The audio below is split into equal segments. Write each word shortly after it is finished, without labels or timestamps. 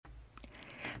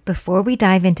Before we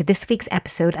dive into this week's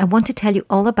episode, I want to tell you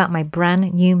all about my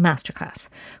brand new masterclass.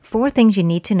 4 things you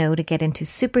need to know to get into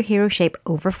superhero shape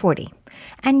over 40.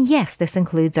 And yes, this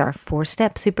includes our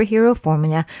 4-step superhero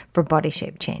formula for body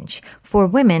shape change for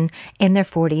women in their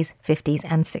 40s, 50s,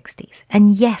 and 60s.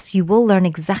 And yes, you will learn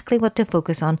exactly what to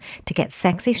focus on to get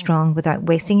sexy strong without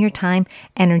wasting your time,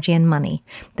 energy, and money.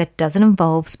 That doesn't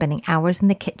involve spending hours in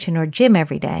the kitchen or gym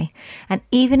every day. And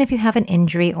even if you have an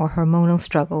injury or hormonal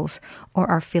struggles or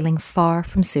are feeling far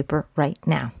from super right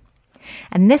now.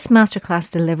 And this masterclass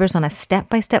delivers on a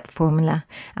step-by-step formula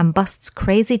and busts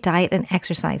crazy diet and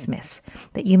exercise myths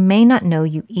that you may not know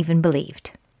you even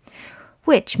believed.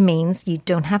 Which means you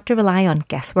don't have to rely on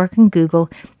guesswork and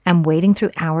Google and wading through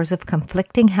hours of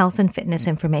conflicting health and fitness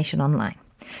information online.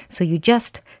 So you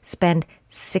just spend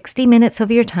 60 minutes of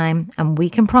your time and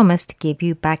we can promise to give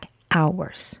you back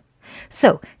hours.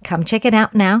 So come check it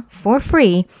out now for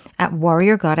free at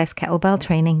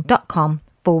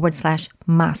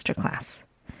warriorgoddesskettlebelltraining.com/masterclass.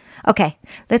 Okay,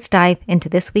 let's dive into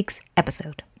this week's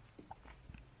episode.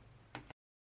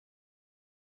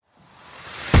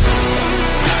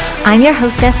 I'm your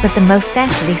hostess with the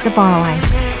mostess, Lisa Borrowine,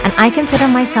 and I consider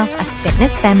myself a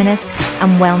fitness feminist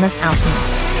and wellness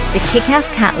alchemist. The kick-ass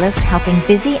catalyst helping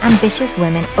busy, ambitious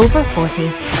women over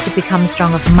 40 to become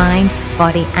strong of mind,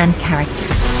 body, and character.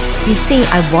 You see,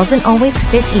 I wasn't always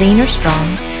fit, lean, or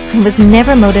strong, and was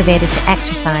never motivated to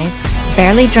exercise,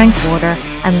 barely drank water,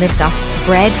 and lived off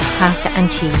bread, pasta, and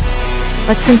cheese.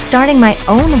 But since starting my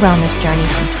own wellness journey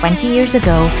some 20 years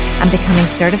ago and becoming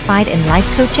certified in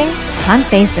life coaching,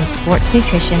 plant-based and sports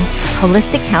nutrition,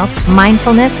 holistic health,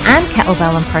 mindfulness, and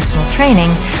kettlebell and personal training,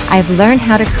 I've learned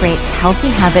how to create healthy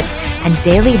habits and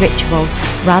daily rituals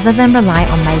rather than rely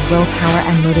on my willpower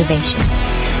and motivation.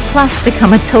 Plus,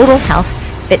 become a total health,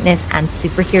 fitness, and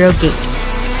superhero geek.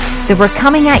 So we're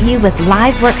coming at you with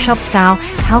live workshop-style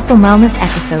health and wellness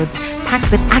episodes packed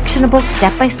with actionable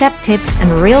step-by-step tips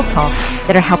and real talk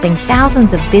that are helping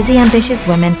thousands of busy, ambitious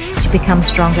women to become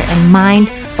stronger in mind,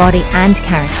 body, and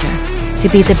character, to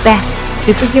be the best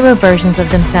superhero versions of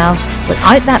themselves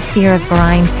without that fear of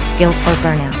grind, guilt, or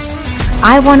burnout.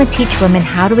 I want to teach women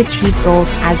how to achieve goals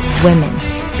as women,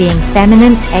 being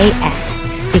feminine AF,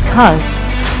 because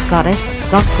Goddess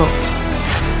got goals.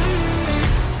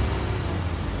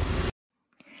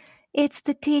 It's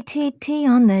the TTT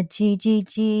on the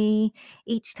GGG.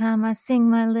 Each time I sing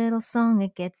my little song,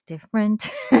 it gets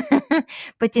different.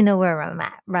 But you know where I'm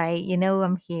at, right? You know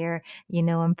I'm here. You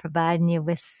know I'm providing you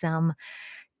with some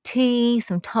tea,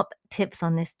 some top tips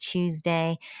on this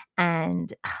Tuesday.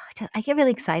 And I get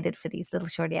really excited for these little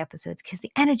shorty episodes because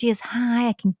the energy is high.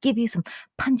 I can give you some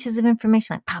punches of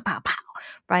information like pow, pow, pow,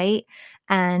 right?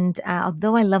 And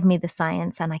although I love me the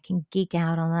science and I can geek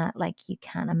out on that like you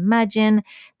can imagine,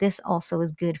 this also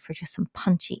is good for just some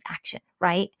punchy action,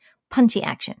 right? Punchy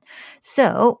action.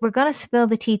 So we're going to spill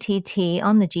the TTT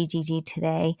on the GGG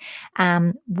today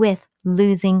with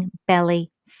losing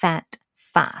belly fat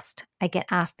fast. I get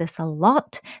asked this a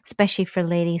lot, especially for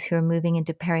ladies who are moving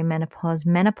into perimenopause,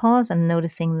 menopause, and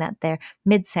noticing that their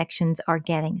midsections are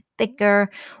getting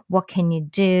thicker. What can you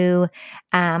do?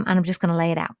 And I'm just going to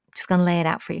lay it out. Just going to lay it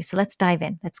out for you. So let's dive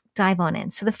in. Let's dive on in.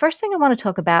 So the first thing I want to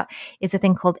talk about is a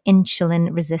thing called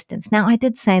insulin resistance. Now, I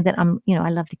did say that I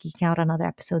love to geek out on other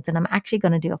episodes, and I'm actually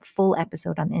going to do a full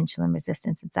episode on insulin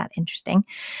resistance. It's that interesting.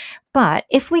 But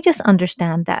if we just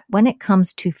understand that when it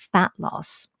comes to fat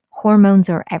loss, hormones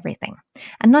are everything.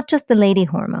 And not just the lady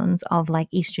hormones of like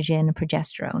estrogen and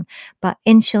progesterone, but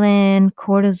insulin,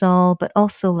 cortisol, but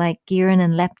also like ghrelin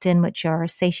and leptin, which are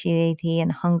satiety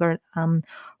and hunger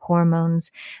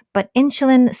hormones. But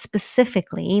insulin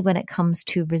specifically when it comes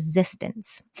to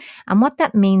resistance. And what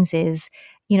that means is,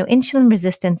 insulin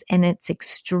resistance in its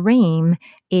extreme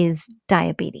is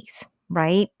diabetes,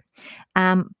 right?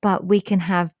 But we can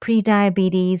have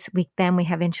pre-diabetes, then we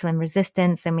have insulin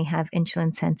resistance, then we have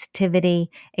insulin sensitivity,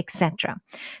 etc.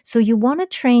 So you want to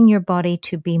train your body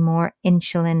to be more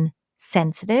insulin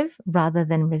sensitive rather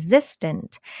than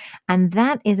resistant. And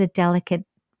that is a delicate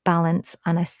balance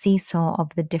on a seesaw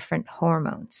of the different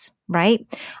hormones, right?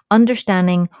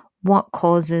 Understanding what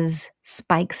causes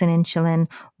spikes in insulin,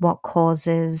 what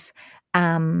causes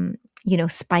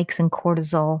spikes in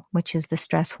cortisol, which is the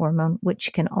stress hormone,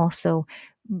 which can also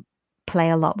play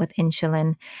a lot with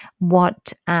insulin.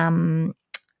 What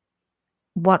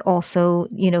also,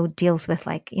 deals with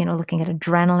looking at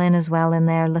adrenaline as well in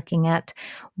there, looking at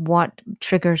what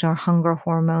triggers our hunger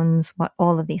hormones, what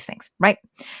all of these things, right?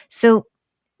 So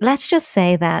let's just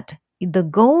say that the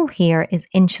goal here is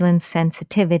insulin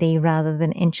sensitivity rather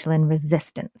than insulin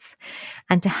resistance.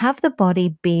 And to have the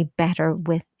body be better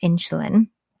with insulin,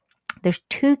 There's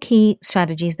two key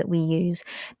strategies that we use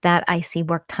that I see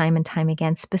work time and time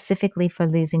again, specifically for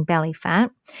losing belly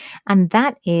fat. And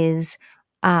that is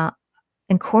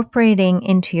incorporating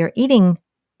into your eating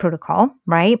protocol,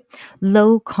 right?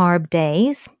 Low carb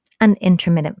days and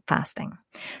intermittent fasting.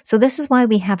 So this is why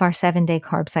we have our 7-day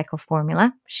carb cycle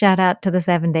formula. Shout out to the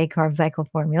 7-day carb cycle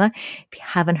formula. If you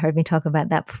haven't heard me talk about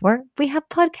that before, we have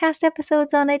podcast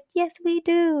episodes on it. Yes, we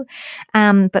do.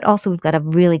 But also we've got a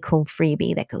really cool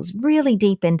freebie that goes really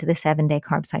deep into the 7-day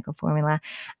carb cycle formula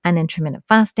and intermittent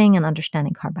fasting and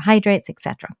understanding carbohydrates,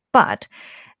 etc. But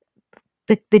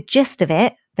the gist of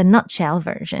it, the nutshell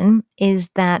version, is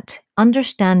that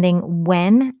understanding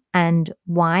when and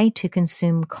why to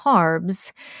consume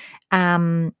carbs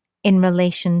in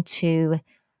relation to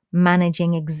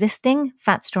managing existing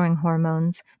fat storing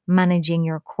hormones, managing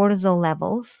your cortisol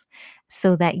levels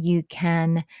so that you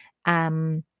can,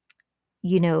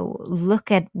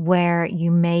 look at where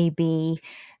you may be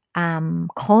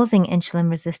causing insulin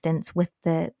resistance with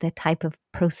the type of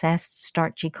processed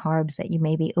starchy carbs that you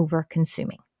may be over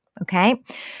consuming. Okay.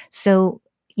 So,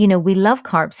 we love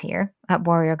carbs here at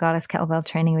Warrior Goddess Kettlebell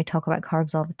Training. We talk about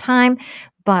carbs all the time,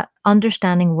 but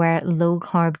understanding where low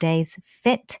carb days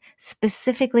fit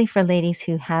specifically for ladies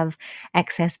who have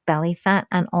excess belly fat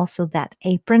and also that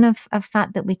apron of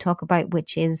fat that we talk about,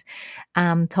 which is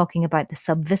talking about the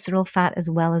subvisceral fat as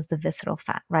well as the visceral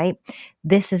fat, right?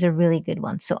 This is a really good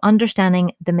one. So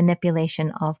understanding the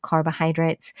manipulation of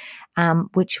carbohydrates,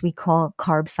 which we call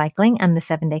carb cycling, and the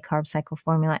 7-day carb cycle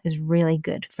formula is really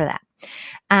good for that.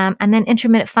 And then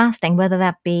intermittent fasting, whether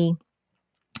that be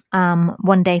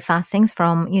 1-day fastings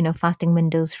from, fasting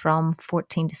windows from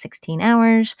 14 to 16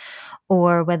 hours,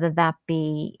 or whether that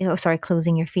be,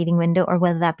 closing your feeding window, or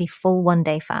whether that be full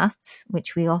 1-day fasts,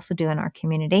 which we also do in our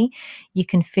community. You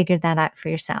can figure that out for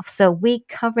yourself. So we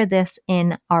cover this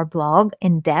in our blog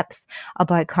in depth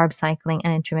about carb cycling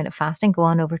and intermittent fasting. Go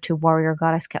on over to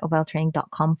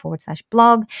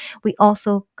warriorgoddesskettlebelltraining.com/blog. We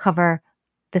also cover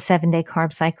the 7-day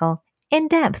carb cycle in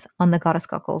depth on the Goddess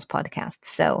Got Goals podcast.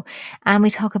 So, and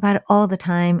we talk about it all the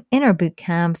time in our boot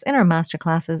camps, in our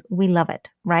masterclasses. We love it,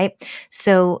 right?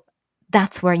 So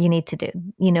that's where you need to do,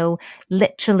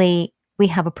 literally we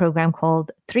have a program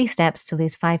called 3 Steps to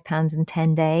Lose 5 Pounds in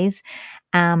 10 days.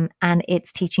 And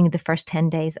it's teaching you the first 10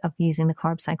 days of using the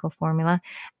carb cycle formula,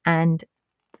 and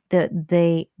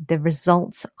the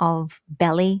results of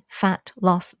belly fat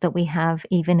loss that we have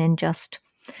even in just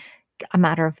a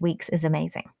matter of weeks is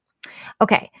amazing.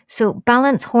 Okay, so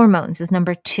balance hormones is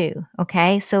number 2.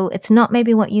 Okay, so it's not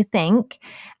maybe what you think.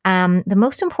 The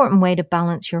most important way to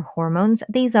balance your hormones,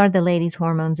 these are the ladies'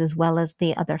 hormones as well as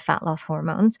the other fat loss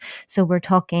hormones. So we're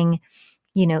talking,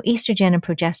 estrogen and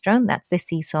progesterone. That's the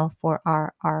seesaw for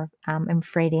our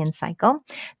infradian cycle.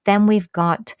 Then we've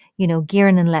got,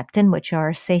 ghrelin and leptin, which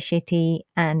are satiety.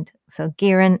 And so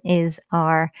leptin is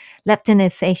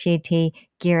satiety,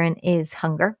 ghrelin is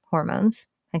hunger hormones.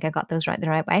 I think I got those right the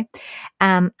right way.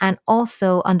 And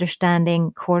also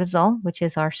understanding cortisol, which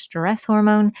is our stress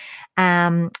hormone,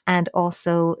 and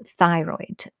also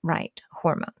thyroid, right?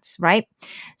 Hormones, right?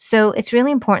 So it's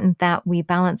really important that we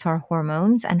balance our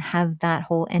hormones and have that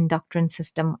whole endocrine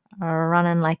system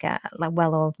running like a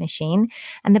well-oiled machine.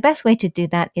 And the best way to do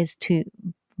that is to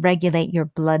regulate your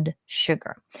blood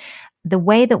sugar. The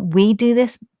way that we do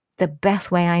this, the best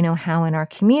way I know how in our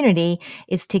community,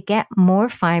 is to get more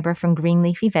fiber from green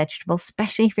leafy vegetables,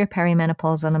 especially if you're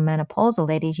perimenopausal and menopausal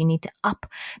ladies. You need to up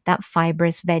that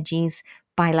fibrous veggies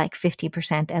by like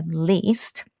 50% at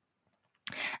least.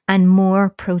 And more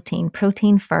protein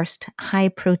first, high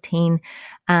protein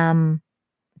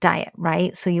diet,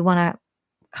 right? So you want to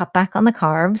cut back on the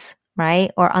carbs, right?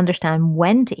 Or understand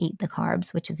when to eat the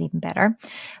carbs, which is even better,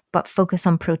 but focus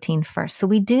on protein first. So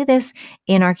we do this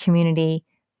in our community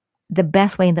the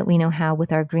best way that we know how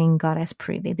with our Green Goddess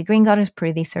Pruthi. The Green Goddess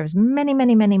Pruthi serves many,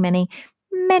 many, many, many,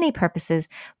 many purposes,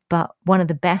 but one of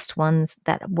the best ones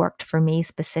that worked for me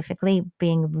specifically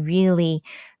being really,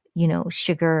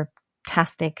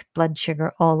 sugar-tastic, blood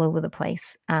sugar all over the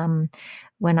place.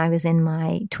 When I was in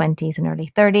my 20s and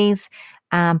early 30s,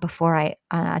 before I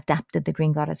adapted the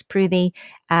Green Goddess Pruthi,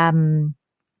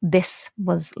 this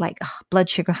was like blood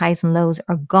sugar highs and lows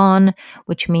are gone,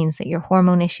 which means that your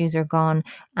hormone issues are gone.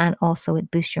 And also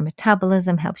it boosts your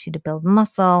metabolism, helps you to build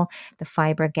muscle. The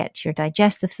fiber gets your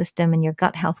digestive system and your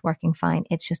gut health working fine.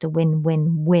 It's just a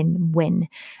win-win-win-win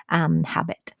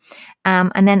habit.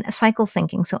 And then cycle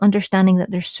syncing. So understanding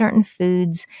that there's certain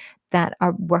foods that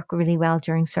work really well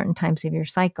during certain times of your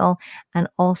cycle, and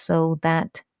also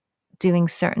that doing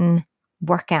certain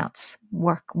workouts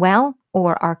work well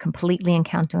or are completely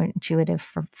counterintuitive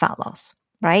for fat loss.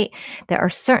 right? There are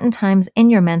certain times in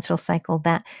your menstrual cycle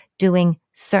that doing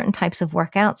certain types of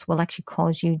workouts will actually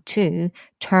cause you to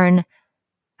turn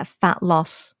a fat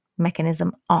loss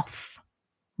mechanism off,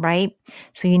 right?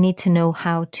 So you need to know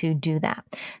how to do that.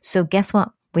 So guess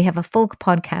what? We have a full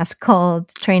podcast called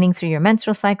Training Through Your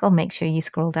Menstrual Cycle. Make sure you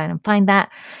scroll down and find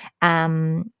that,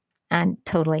 and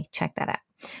totally check that out.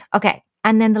 Okay.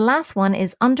 And then the last one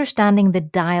is understanding the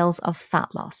dials of fat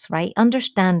loss, right?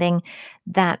 Understanding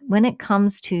that when it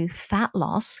comes to fat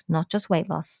loss, not just weight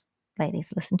loss,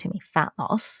 ladies, listen to me, fat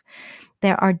loss,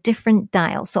 there are different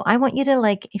dials. So I want you to,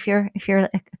 like, if you're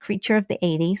a creature of the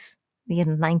 80s, the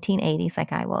 1980s,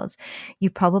 like I was, you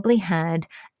probably had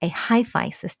a hi-fi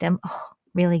system. Oh,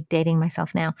 really dating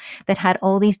myself now, that had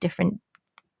all these different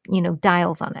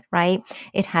dials on it, right?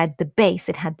 It had the bass,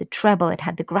 it had the treble, it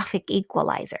had the graphic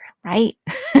equalizer, right?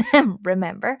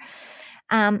 Remember?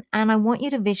 And I want you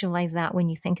to visualize that when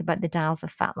you think about the dials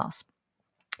of fat loss,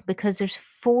 because there's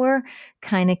 4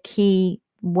 kind of key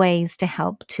ways to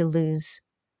help to lose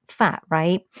fat,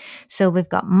 right? So we've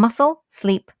got muscle,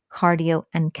 sleep, cardio,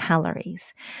 and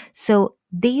calories. So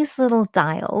these little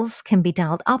dials can be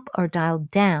dialed up or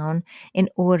dialed down in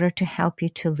order to help you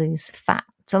to lose fat.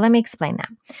 So let me explain that.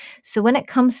 So when it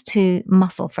comes to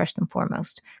muscle, first and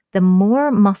foremost, the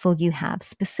more muscle you have,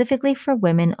 specifically for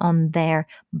women on their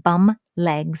bum,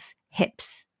 legs,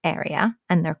 hips area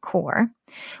and their core,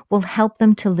 will help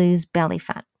them to lose belly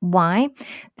fat. Why?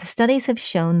 The studies have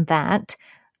shown that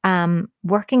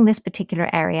working this particular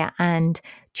area and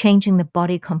changing the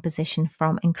body composition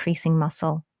from increasing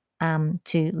muscle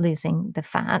to losing the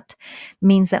fat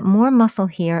means that more muscle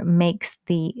here makes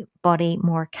the body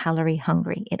more calorie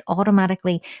hungry. It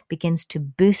automatically begins to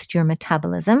boost your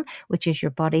metabolism, which is your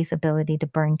body's ability to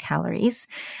burn calories.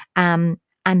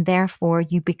 And therefore,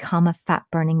 you become a fat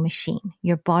burning machine.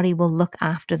 Your body will look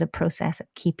after the process of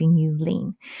keeping you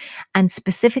lean. And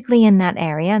specifically in that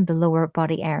area, the lower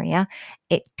body area,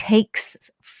 it takes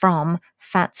from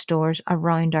fat stores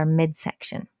around our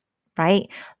midsection, right?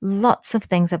 Lots of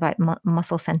things about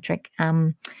muscle-centric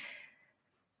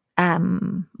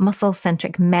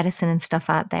medicine and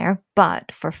stuff out there.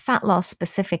 But for fat loss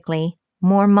specifically,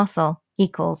 more muscle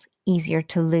equals easier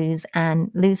to lose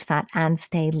fat and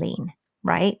stay lean,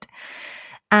 right?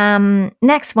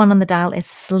 Next one on the dial is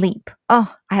sleep.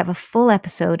 Oh, I have a full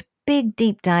episode, big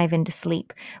deep dive into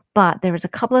sleep, but there was a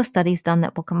couple of studies done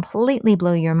that will completely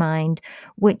blow your mind,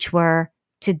 which were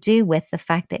to do with the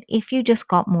fact that if you just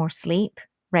got more sleep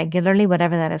regularly,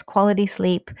 whatever that is, quality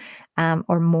sleep,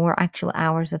 or more actual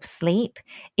hours of sleep,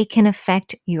 it can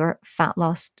affect your fat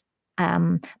loss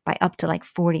by up to like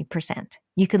 40%.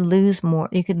 You could lose more.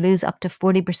 You could lose up to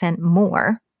 40%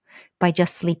 more by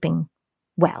just sleeping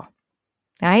well.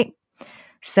 All right.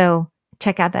 So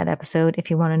check out that episode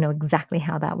if you want to know exactly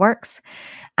how that works,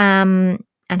 and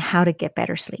how to get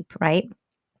better sleep, right?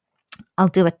 I'll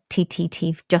do a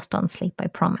TTT just on sleep, I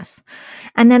promise.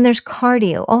 And then there's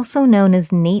cardio, also known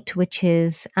as NEAT, which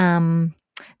is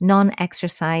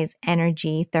non-exercise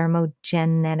energy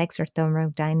thermogenetics or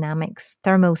thermodynamics,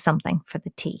 thermo something for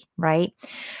the T, right?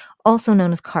 Also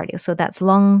known as cardio. So that's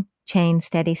long chain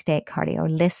steady state cardio,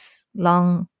 LISS,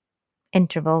 long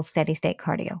interval steady state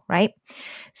cardio, right?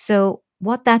 So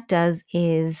what that does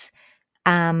is,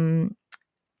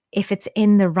 if it's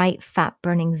in the right fat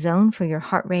burning zone for your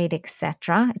heart rate,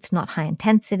 etc., it's not high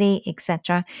intensity,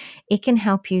 etc., it can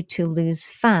help you to lose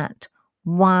fat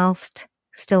whilst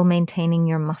still maintaining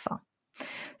your muscle.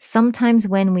 Sometimes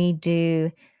when we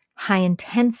do high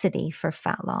intensity for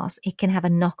fat loss, it can have a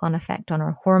knock-on effect on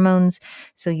our hormones.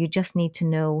 So you just need to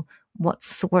know what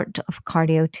sort of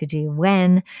cardio to do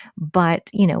when.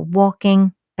 But,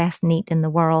 walking, best NEAT in the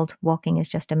world. Walking is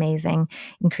just amazing,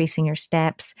 increasing your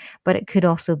steps. But it could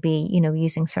also be,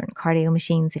 using certain cardio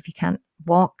machines if you can't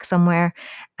walk somewhere,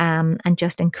 and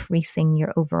just increasing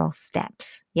your overall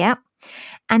steps. Yeah.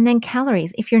 And then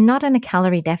calories. If you're not in a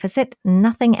calorie deficit,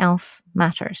 nothing else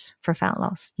matters for fat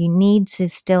loss. You need to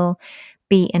still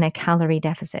be in a calorie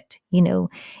deficit.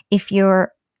 If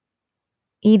you're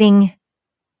eating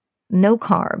no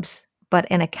carbs, but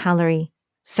in a calorie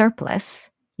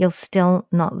surplus, you'll still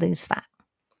not lose fat.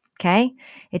 Okay?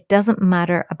 It doesn't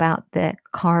matter about the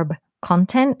carb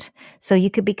content. So you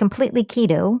could be completely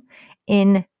keto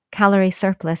in calorie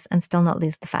surplus and still not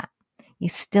lose the fat. You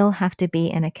still have to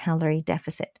be in a calorie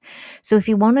deficit. So if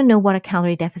you want to know what a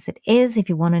calorie deficit is, if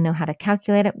you want to know how to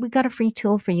calculate it, we got a free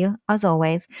tool for you. As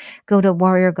always, go to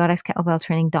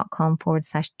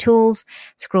warriorgoddesskettlebelltraining.com/tools.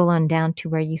 Scroll on down to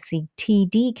where you see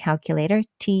TD calculator,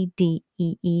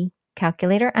 TDEE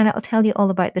calculator, and it'll tell you all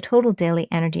about the total daily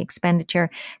energy expenditure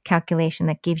calculation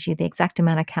that gives you the exact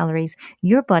amount of calories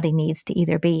your body needs to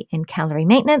either be in calorie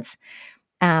maintenance,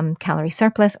 calorie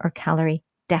surplus, or calorie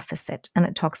deficit. And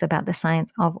it talks about the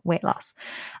science of weight loss.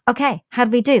 Okay, how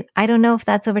did we do? I don't know if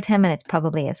that's over 10 minutes.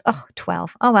 Probably is. Oh,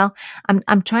 12. Oh, well,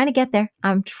 I'm trying to get there.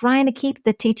 I'm trying to keep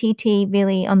the TTT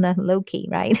really on the low key,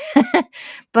 right?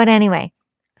 But anyway,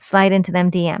 slide into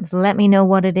them DMs. Let me know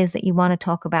what it is that you want to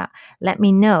talk about. Let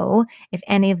me know if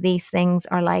any of these things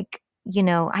are like,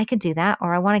 I could do that,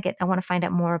 or I want to find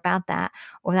out more about that,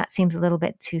 or that seems a little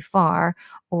bit too far,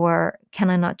 or can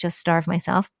I not just starve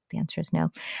myself? The answer is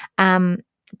no.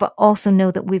 But also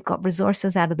know that we've got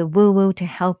resources out of the woo-woo to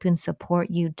help and support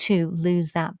you to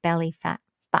lose that belly fat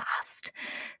fast.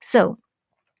 So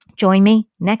join me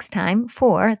next time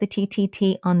for the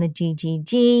TTT on the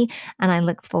GGG, and I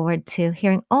look forward to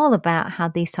hearing all about how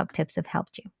these top tips have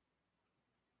helped you.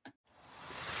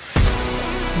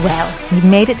 Well, you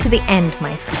made it to the end,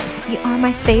 my friend. You are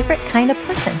my favorite kind of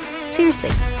person.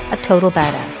 Seriously, a total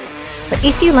badass. But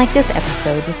if you like this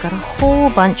episode, we've got a whole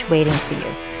bunch waiting for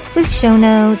you, with show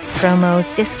notes,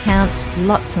 promos, discounts,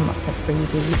 lots and lots of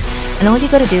freebies. And all you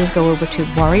got to do is go over to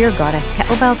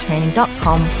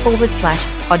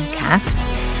warriorgoddesskettlebelltraining.com/podcasts.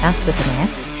 That's with an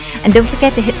S. And don't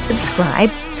forget to hit subscribe,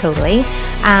 totally,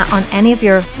 on any of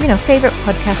your favorite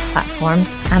podcast platforms.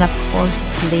 And of course,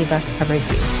 leave us a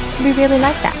review. We really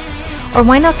like that. Or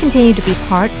why not continue to be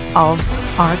part of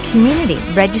our community?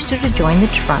 Register to join the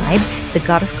tribe, the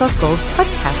Goddess Got Goals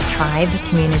podcast tribe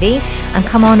community, and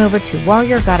come on over to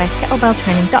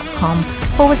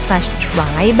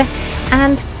warriorgoddesskettlebelltraining.com/tribe.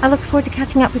 And I look forward to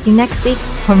catching up with you next week,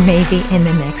 or maybe in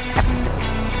the next episode.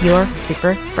 Your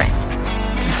super friend.